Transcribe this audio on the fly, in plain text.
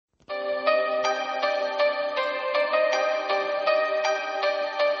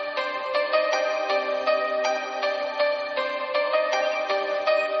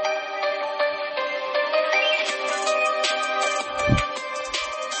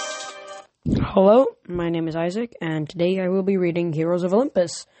Hello, my name is Isaac, and today I will be reading Heroes of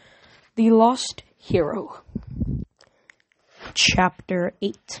Olympus, The Lost Hero. Chapter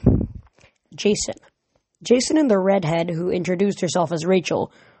 8. Jason. Jason and the redhead, who introduced herself as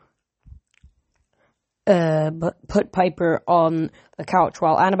Rachel, put Piper on the couch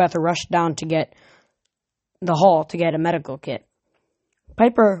while Annabeth rushed down to get the hall to get a medical kit.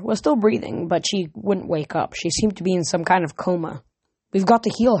 Piper was still breathing, but she wouldn't wake up. She seemed to be in some kind of coma. "We've got to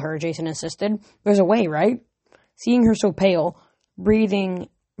heal her," Jason insisted. "There's a way, right?" Seeing her so pale,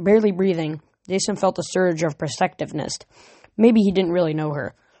 barely breathing, Jason felt a surge of protectiveness. Maybe he didn't really know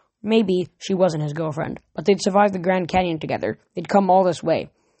her. Maybe she wasn't his girlfriend, but they'd survived the Grand Canyon together. They'd come all this way.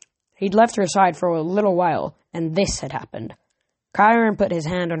 He'd left her side for a little while, and this had happened. Chiron put his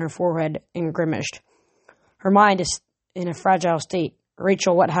hand on her forehead and grimaced. Her mind is in a fragile state.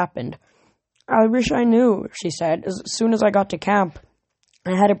 "Rachel, what happened?" "I wish I knew," she said. "As soon as I got to camp,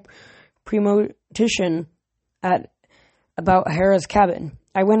 I had a premonition about Hera's cabin.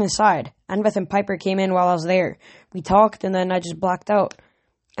 I went inside. Annabeth and Piper came in while I was there. We talked, and then I just blacked out.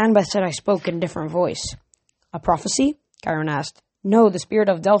 Annabeth said I spoke in a different voice." "A prophecy?" Chiron asked. "No, the spirit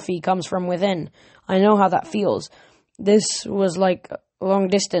of Delphi comes from within. I know how that feels. This was like long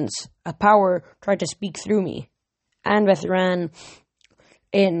distance. A power tried to speak through me." Annabeth ran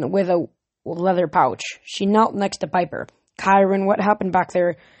in with a leather pouch. She knelt next to Piper. "Chiron, what happened back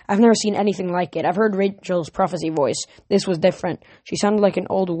there? I've never seen anything like it. I've heard Rachel's prophecy voice. This was different. She sounded like an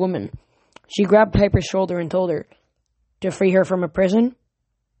old woman." She grabbed Piper's shoulder and told her, "To free her from a prison?"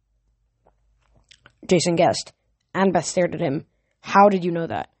 Jason guessed. Annabeth stared at him. "How did you know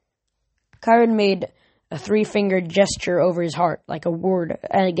that?" Chiron made a 3-fingered gesture over his heart, like a word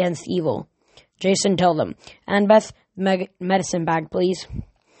against evil. "Jason, tell them. Annabeth, medicine bag, please."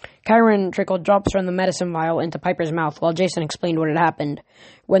 Chiron trickled drops from the medicine vial into Piper's mouth while Jason explained what had happened.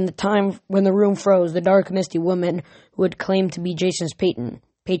 When the room froze, the dark, misty woman who had claimed to be Jason's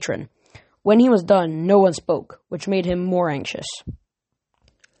patron. When he was done, no one spoke, which made him more anxious.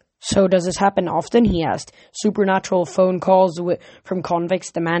 "So does this happen often?" he asked. "Supernatural phone calls from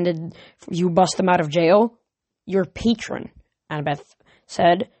convicts demanded you bust them out of jail?" "Your patron," Annabeth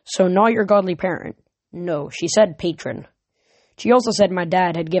said. "So not your godly parent." "No, she said patron. She also said my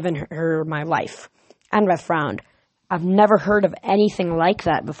dad had given her my life." Annabeth frowned. "I've never heard of anything like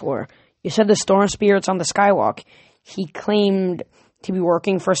that before. You said the storm spirits on the skywalk. He claimed to be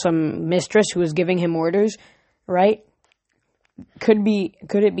working for some mistress who was giving him orders, right? Could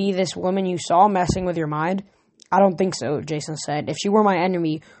it be this woman you saw messing with your mind?" "I don't think so," Jason said. "If she were my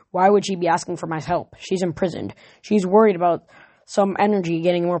enemy, why would she be asking for my help? She's imprisoned. She's worried about some energy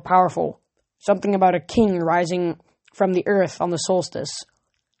getting more powerful. Something about a king rising from the earth on the solstice."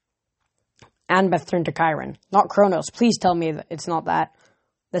 Annabeth turned to Chiron. "Not Kronos. Please tell me that it's not that."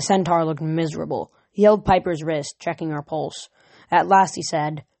 The centaur looked miserable. He held Piper's wrist, checking her pulse. At last he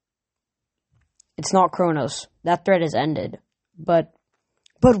said, "It's not Kronos. That threat is ended." But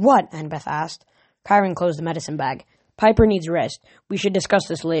what?" Annabeth asked. Chiron closed the medicine bag. "Piper needs rest. We should discuss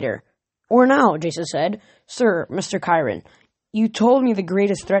this later." "Or now," Jason said. "Sir, Mr. Chiron, you told me the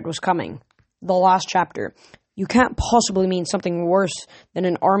greatest threat was coming. The last chapter. You can't possibly mean something worse than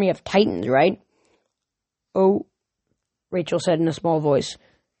an army of titans, right?" "Oh," Rachel said in a small voice.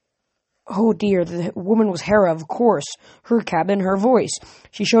 "Oh dear, the woman was Hera, of course. Her cabin, her voice."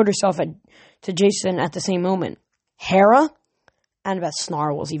 She showed herself to Jason at the same moment. "Hera?" Annabeth's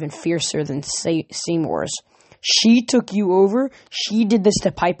snarl was even fiercer than Seymour's. "She took you over? She did this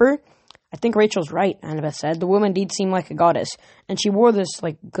to Piper?" "I think Rachel's right," Annabeth said. "The woman did seem like a goddess, and she wore this,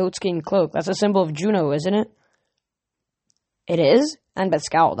 goatskin cloak. That's a symbol of Juno, isn't it?" "It is?" Annabeth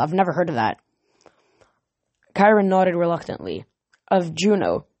scowled. "I've never heard of that." Chiron nodded reluctantly. "Of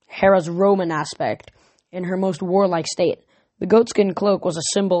Juno, Hera's Roman aspect, in her most warlike state. The goatskin cloak was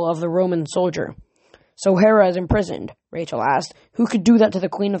a symbol of the Roman soldier." "So Hera is imprisoned?" Rachel asked. "Who could do that to the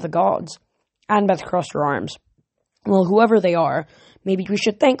queen of the gods?" Annabeth crossed her arms. "Well, whoever they are, maybe we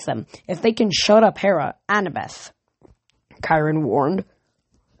should thank them. If they can shut up Hera." "Annabeth," Chiron warned.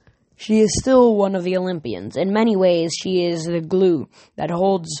 "She is still one of the Olympians. In many ways, she is the glue that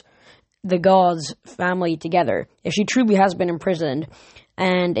holds the gods' family together. If she truly has been imprisoned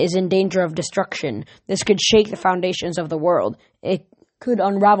and is in danger of destruction, this could shake the foundations of the world. It could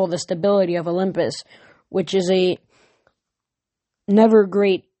unravel the stability of Olympus, which is never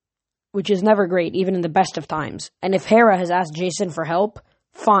great even in the best of times. And if Hera has asked Jason for help,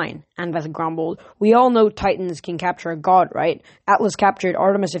 fine," Annabeth grumbled. "We all know Titans can capture a god, right? Atlas captured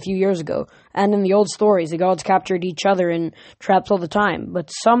Artemis a few years ago, and in the old stories, the gods captured each other in traps all the time. But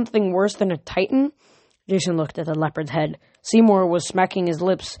something worse than a Titan? Jason looked at the leopard's head. Seymour was smacking his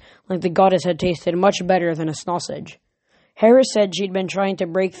lips like the goddess had tasted much better than a sausage. Harris said she'd been trying to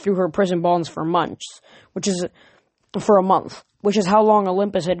break through her prison bonds for a month, which is how long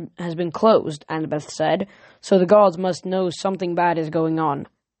Olympus has been closed, Annabeth said, so the gods must know something bad is going on.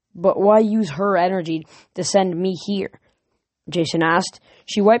 But why use her energy to send me here? Jason asked.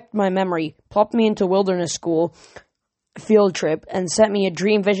 She wiped my memory, plopped me into wilderness school field trip, and sent me a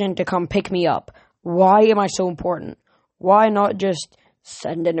dream vision to come pick me up. Why am I so important? Why not just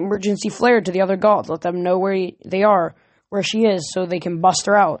send an emergency flare to the other gods, let them know where she is, so they can bust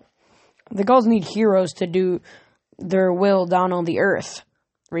her out? The gods need heroes to do their will down on the earth,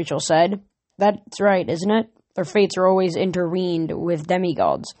 Rachel said. That's right, isn't it? Their fates are always intervened with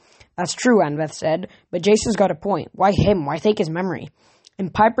demigods. That's true, Annabeth said, but Jason's got a point. Why him? Why take his memory?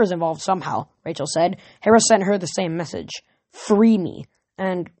 And Piper's involved somehow, Rachel said. Harris sent her the same message. Free me.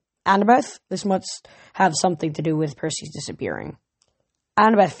 And Annabeth, this must have something to do with Percy's disappearing.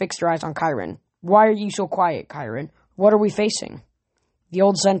 Annabeth fixed her eyes on Chiron. Why are you so quiet, Chiron? What are we facing? The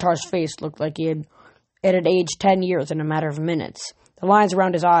old centaur's face looked like it had aged 10 years in a matter of minutes. The lines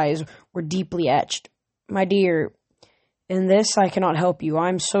around his eyes were deeply etched. My dear, in this I cannot help you.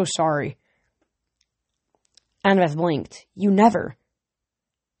 I'm so sorry. Annabeth blinked.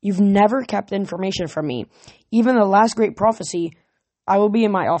 You've never kept information from me. Even the last great prophecy. I will be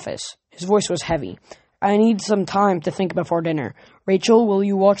in my office. His voice was heavy. I need some time to think before dinner. Rachel, will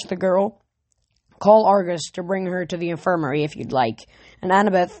you watch the girl? Call Argus to bring her to the infirmary if you'd like. And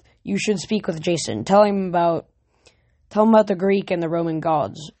Annabeth, you should speak with Jason. Tell him about the Greek and the Roman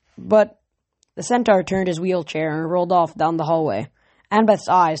gods. But the centaur turned his wheelchair and rolled off down the hallway. Annabeth's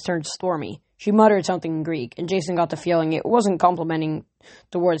eyes turned stormy. She muttered something in Greek, and Jason got the feeling it wasn't complimenting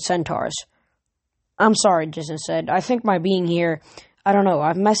towards centaurs. I'm sorry, Jason said. I think my being here, I don't know,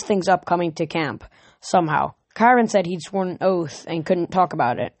 I've messed things up coming to camp. Somehow. Chiron said he'd sworn an oath and couldn't talk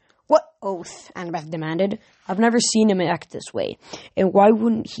about it. What oath? Annabeth demanded. I've never seen him act this way. And why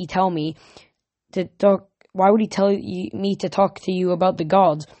wouldn't he tell me to talk? Why would he tell me to talk to you about the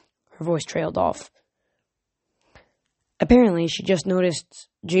gods? Her voice trailed off. Apparently, she just noticed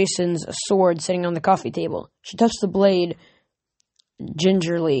Jason's sword sitting on the coffee table. She touched the blade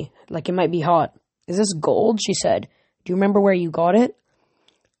gingerly, like it might be hot. Is this gold? She said. Do you remember where you got it?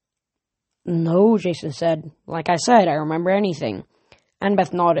 No, Jason said. Like I said, I remember anything.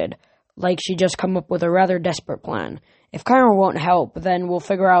 Annabeth nodded, like she'd just come up with a rather desperate plan. If Chiron won't help, then we'll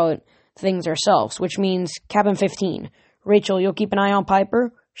figure out things ourselves, which means cabin 15. Rachel, you'll keep an eye on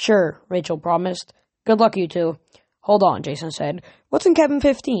Piper? Sure, Rachel promised. Good luck, you two. Hold on, Jason said. What's in cabin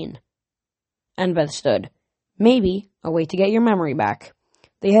 15? Annabeth stood. Maybe a way to get your memory back.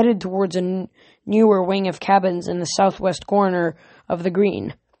 They headed towards a newer wing of cabins in the southwest corner of the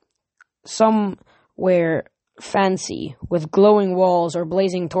green. Somewhere fancy, with glowing walls or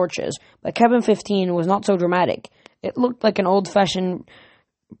blazing torches, but cabin 15 was not so dramatic. It looked like an old-fashioned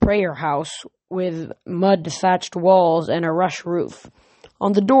prayer house with mud-thatched walls and a rush roof.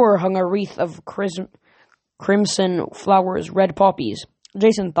 On the door hung a wreath of crimson flowers, red poppies.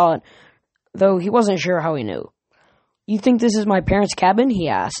 Jason thought, though he wasn't sure how he knew. You think this is my parents' cabin? He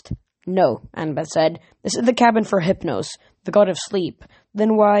asked. No, Annabeth said. This is the cabin for Hypnos, the god of sleep.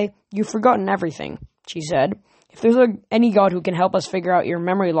 Then why, you've forgotten everything, she said. If there's any god who can help us figure out your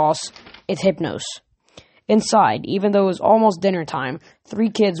memory loss, it's Hypnos. Inside, even though it was almost dinner time, 3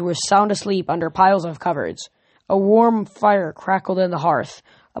 kids were sound asleep under piles of cupboards. A warm fire crackled in the hearth.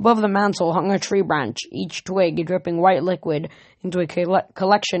 Above the mantel hung a tree branch, each twig dripping white liquid into a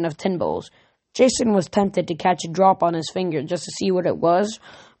collection of tin bowls. Jason was tempted to catch a drop on his finger just to see what it was,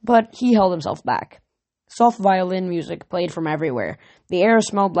 but he held himself back. Soft violin music played from everywhere. The air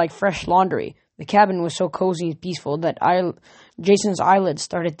smelled like fresh laundry. The cabin was so cozy and peaceful that Jason's eyelids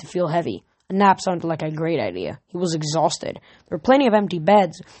started to feel heavy. A nap sounded like a great idea. He was exhausted. There were plenty of empty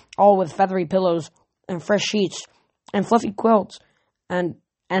beds, all with feathery pillows and fresh sheets and fluffy quilts. And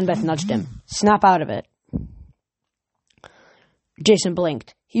Annabeth nudged him. Snap out of it. Jason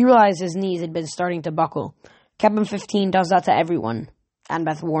blinked. He realized his knees had been starting to buckle. Cabin 15 does that to everyone,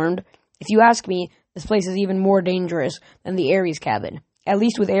 Annabeth warned. If you ask me, this place is even more dangerous than the Ares cabin. At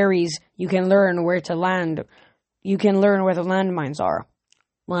least with Ares, you can learn where to land. You can learn where the landmines are.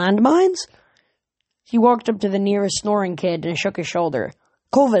 Landmines? He walked up to the nearest snoring kid and shook his shoulder.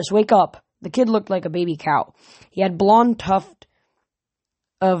 Clovis, wake up. The kid looked like a baby cow. He had blonde tuft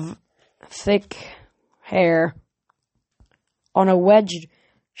of thick hair on a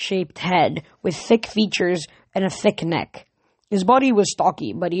wedge-shaped head with thick features and a thick neck. His body was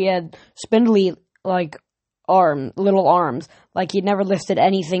stocky, but he had spindly little arms, like he'd never lifted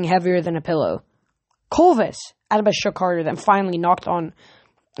anything heavier than a pillow. Clovis! Annabeth shook harder, then finally knocked on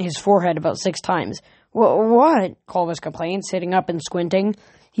his forehead about 6 times. What? Clovis complained, sitting up and squinting.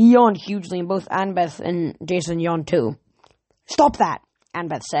 He yawned hugely, and both Annabeth and Jason yawned too. Stop that,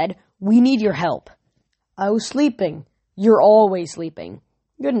 Annabeth said. We need your help. I was sleeping. You're always sleeping.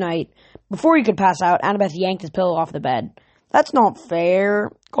 Good night. Before he could pass out, Annabeth yanked his pillow off the bed. That's not fair,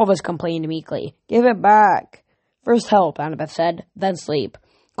 Clovis complained meekly. Give it back. First help, Annabeth said, then sleep.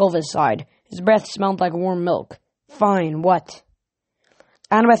 Clovis sighed. His breath smelled like warm milk. Fine, what?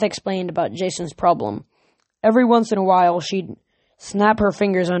 Annabeth explained about Jason's problem. Every once in a while, she'd snap her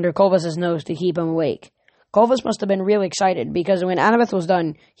fingers under Clovis's nose to keep him awake. Clovis must have been really excited, because when Annabeth was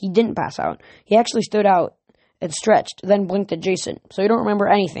done, he didn't pass out. He actually stood out and stretched, then blinked at Jason. So you don't remember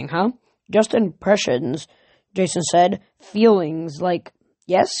anything, huh? Just impressions, Jason said. Feelings, like...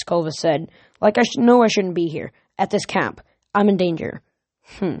 Yes, Clovis said. Like I know I shouldn't be here. At this camp. I'm in danger.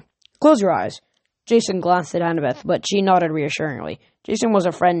 Close your eyes. Jason glanced at Annabeth, but she nodded reassuringly. Jason was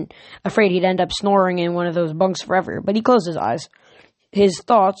afraid he'd end up snoring in one of those bunks forever, but he closed his eyes. His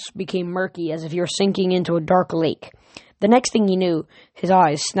thoughts became murky, as if he were sinking into a dark lake. The next thing he knew, his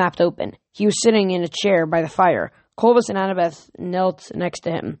eyes snapped open. He was sitting in a chair by the fire. Clovis and Annabeth knelt next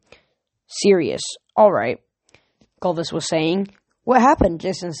to him. Serious. All right, Clovis was saying. What happened?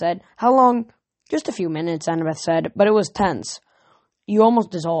 Jason said. How long? Just a few minutes, Annabeth said, but it was tense. You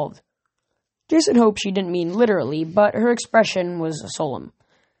almost dissolved. Jason hoped she didn't mean literally, but her expression was solemn.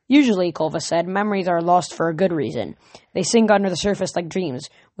 Usually, Clovis said, memories are lost for a good reason. They sink under the surface like dreams.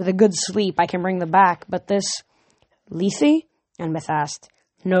 With a good sleep, I can bring them back, but this... Lethe? Annabeth asked.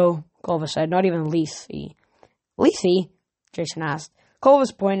 No, Clovis said, not even Lethe. Lethe? Jason asked.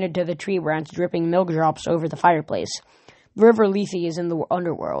 Clovis pointed to the tree branch dripping milk drops over the fireplace. The river Lethe is in the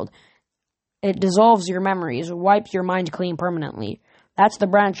underworld. It dissolves your memories, wipes your mind clean permanently. That's the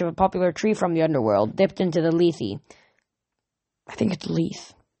branch of a popular tree from the underworld, dipped into the Lethe. I think it's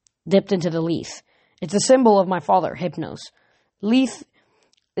Lethe. Dipped into the Lethe. It's a symbol of my father, Hypnos. Lethe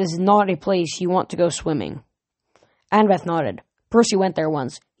is not a place you want to go swimming. Annabeth nodded. Percy went there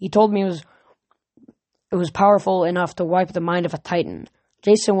once. He told me it was powerful enough to wipe the mind of a titan.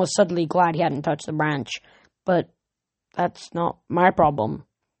 Jason was suddenly glad he hadn't touched the branch. But that's not my problem.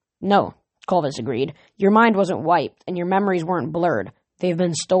 No, Clovis agreed. Your mind wasn't wiped, and your memories weren't blurred. They've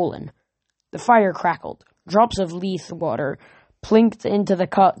been stolen. The fire crackled. Drops of Lethe water plinked into the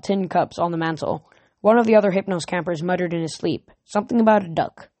tin cups on the mantel. One of the other Hypnos campers muttered in his sleep. Something about a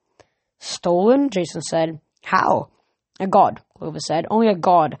duck. Stolen? Jason said. How? A god, Clovis said. Only a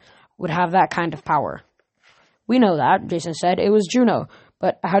god would have that kind of power. We know that, Jason said. It was Juno.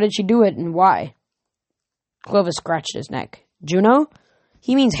 But how did she do it, and why? Clovis scratched his neck. Juno?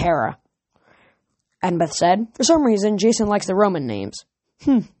 He means Hera. Annabeth said. For some reason, Jason likes the Roman names.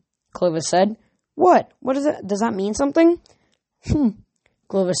 Clovis said. What? What is it? Does that mean something?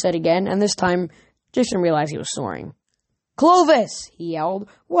 Clovis said again, and this time Jason realized he was snoring. Clovis! He yelled.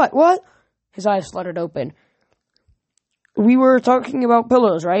 What? His eyes fluttered open. We were talking about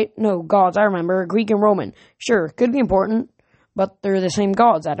pillows, right? No, gods, I remember. Greek and Roman. Sure, could be important. But they're the same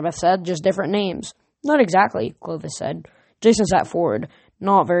gods, Annabeth said, just different names. Not exactly, Clovis said. Jason sat forward,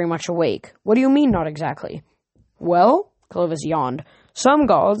 not very much awake. What do you mean, not exactly? Well, Clovis yawned. Some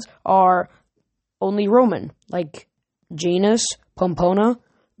gods are only Roman, like Janus, Pompona,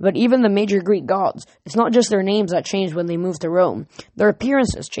 but even the major Greek gods, it's not just their names that changed when they moved to Rome. Their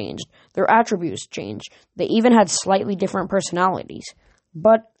appearances changed. Their attributes changed. They even had slightly different personalities.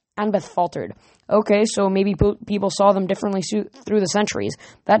 But Annabeth faltered. Okay, so maybe people saw them differently through the centuries.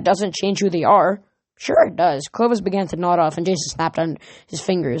 That doesn't change who they are. Sure it does. Clovis began to nod off, and Jason snapped on his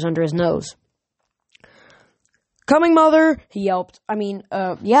fingers under his nose. Coming, mother, he yelped.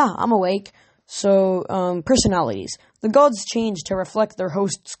 Yeah, I'm awake. So, personalities. The gods changed to reflect their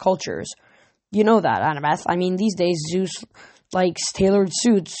hosts' cultures. You know that, Annabeth. These days, Zeus likes tailored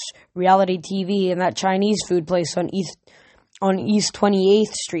suits, reality TV, and that Chinese food place on East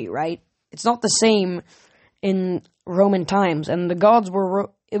 28th Street, right? It's not the same in Roman times, and the gods were...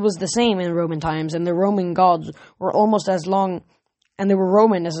 It was the same in Roman times, and the Roman gods were almost as long... And they were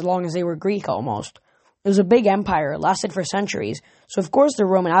Roman as long as they were Greek, almost. It was a big empire, lasted for centuries, so of course the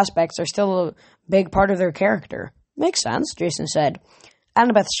Roman aspects are still a big part of their character. Makes sense, Jason said.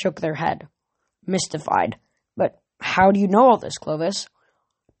 Annabeth shook their head, mystified. But how do you know all this, Clovis?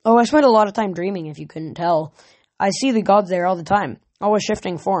 Oh, I spent a lot of time dreaming, if you couldn't tell. I see the gods there all the time, always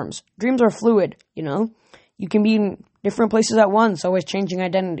shifting forms. Dreams are fluid, you know? You can be in different places at once, always changing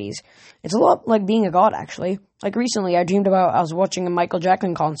identities. It's a lot like being a god, actually. Like recently, I dreamed about I was watching a Michael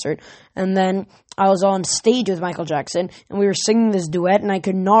Jackson concert, and then I was on stage with Michael Jackson, and we were singing this duet, and I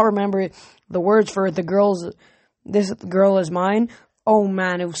could not remember The words for this girl is mine. Oh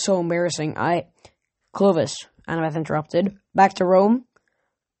man, it was so embarrassing. Clovis, Annabeth interrupted. Back to Rome?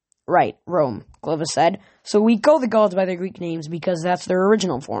 Right, Rome, Clovis said. So we call the gods by their Greek names because that's their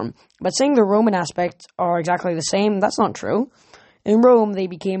original form. But saying the Roman aspects are exactly the same, that's not true. In Rome, they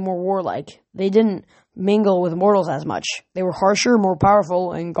became more warlike. They didn't mingle with mortals as much. They were harsher, more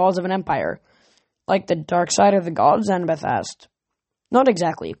powerful, and gods of an empire. Like the dark side of the gods, Annabeth asked. Not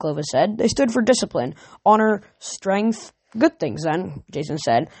exactly, Clovis said. They stood for discipline, honor, strength, good things then, Jason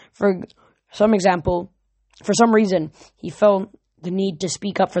said. For some reason, he felt the need to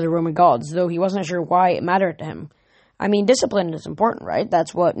speak up for the Roman gods, though he wasn't sure why it mattered to him. I mean, discipline is important, right?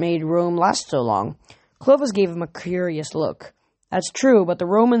 That's what made Rome last so long. Clovis gave him a curious look. That's true, but the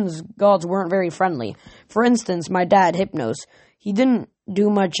Romans' gods weren't very friendly. For instance, my dad, Hypnos, he didn't do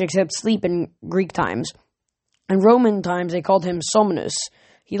much except sleep in Greek times. In Roman times, they called him Somnus.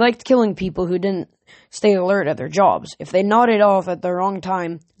 He liked killing people who didn't stay alert at their jobs. If they nodded off at the wrong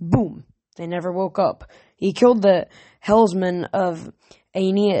time, boom, they never woke up. He killed the helmsman of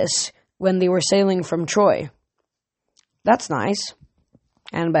Aeneas when they were sailing from Troy. That's nice,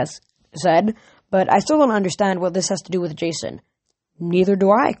 Annabeth said, but I still don't understand what this has to do with Jason. Neither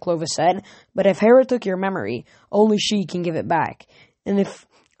do I, Clovis said, but if Hera took your memory, only she can give it back. And if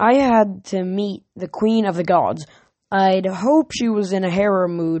I had to meet the queen of the gods, I'd hope she was in a Hera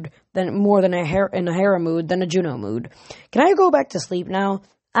mood more than a Hera mood than a Juno mood. Can I go back to sleep now?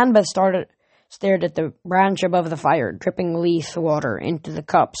 Annabeth stared at the branch above the fire, dripping leaf water into the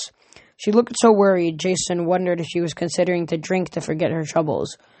cups. She looked so worried, Jason wondered if she was considering to drink to forget her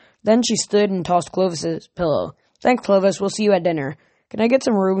troubles. Then she stood and tossed Clovis's pillow. Thanks, Clovis. We'll see you at dinner. Can I get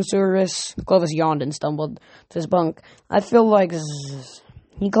some room service? Clovis yawned and stumbled to his bunk. I feel like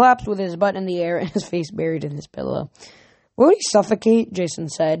He collapsed with his butt in the air and his face buried in his pillow. Won't he suffocate? Jason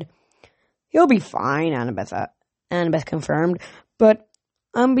said. He'll be fine, Annabeth confirmed, but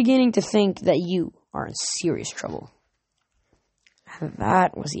I'm beginning to think that you are in serious trouble. And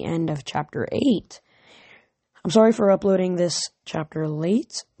that was the end of chapter 8. I'm sorry for uploading this chapter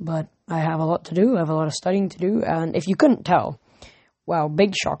late, but I have a lot to do. I have a lot of studying to do, and if you couldn't tell, wow,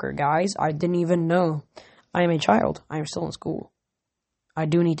 big shocker, guys. I didn't even know. I am a child. I am still in school. I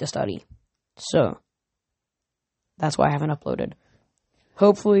do need to study. So, that's why I haven't uploaded.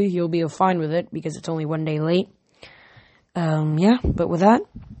 Hopefully, you'll be fine with it, because it's only one day late. But with that,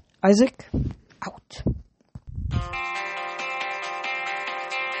 Isaac, out.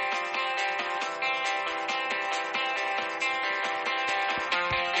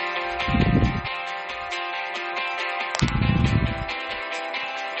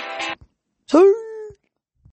 See?